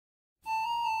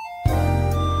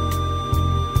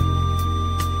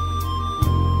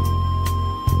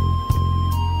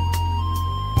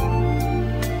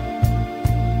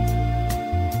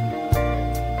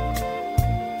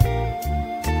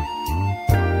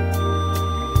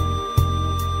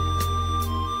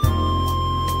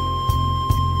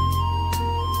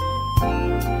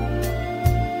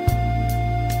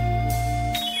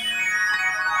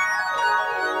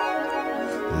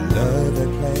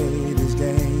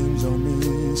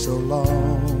so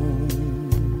long,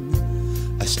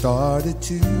 I started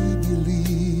to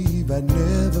believe I'd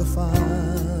never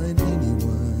find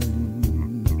anyone.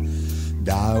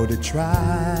 Doubted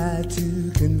tried to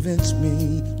convince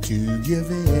me to give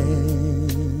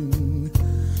in.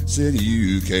 Said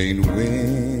you can't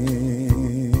win.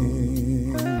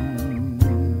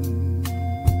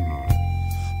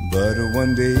 But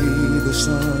one day the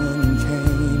sun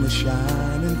came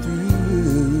shining through.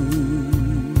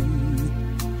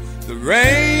 The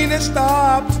rain had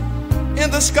stopped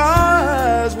and the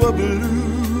skies were blue.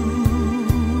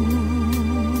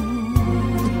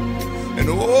 And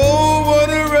oh, what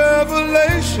a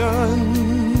revelation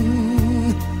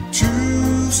to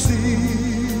see.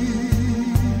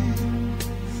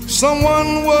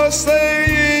 Someone was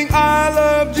saying I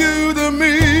loved you to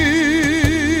me.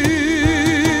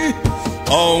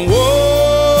 On one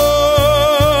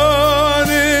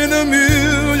in a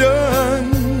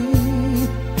million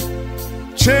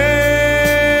chance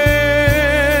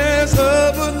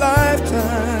of a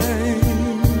lifetime,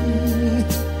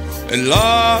 and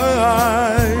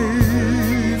life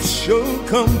showed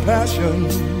compassion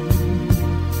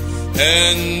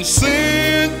and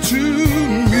sent to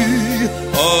me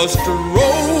a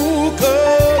stroke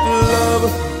of love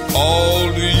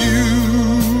called you.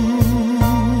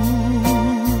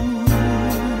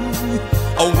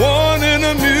 A one in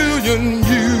a million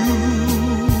you.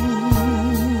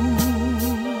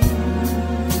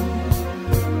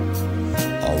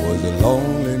 I was a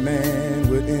lonely man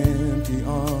with empty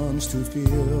arms to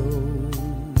fill.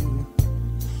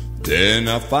 Then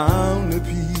I found a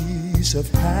piece of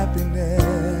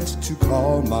happiness to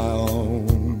call my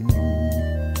own.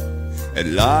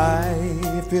 And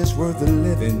life is worth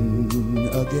living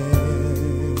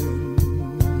again.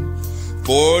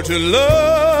 For to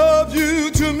love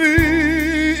you to me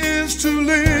is to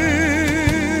live.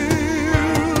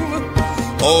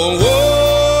 Oh,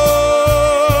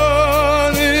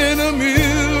 one in a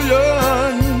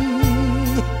million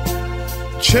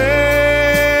chance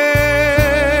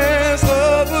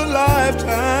of a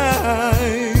lifetime,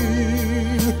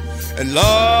 and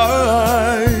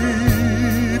life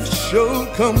showed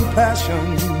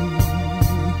compassion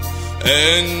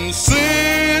and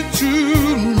sent to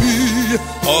me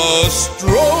a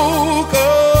stroke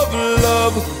of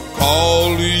love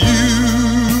called you.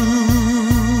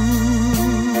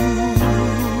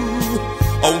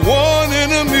 A one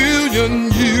in a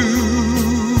million you.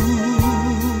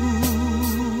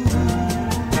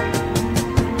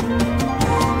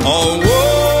 A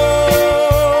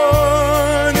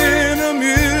one in a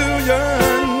million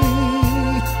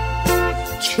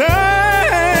chance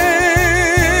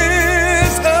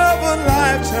of a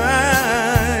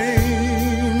lifetime,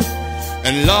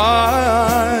 and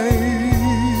life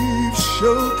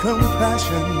showed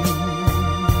compassion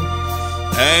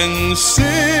and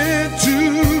sent to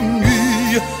me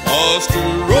a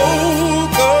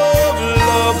stroke of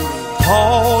love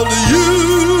called you.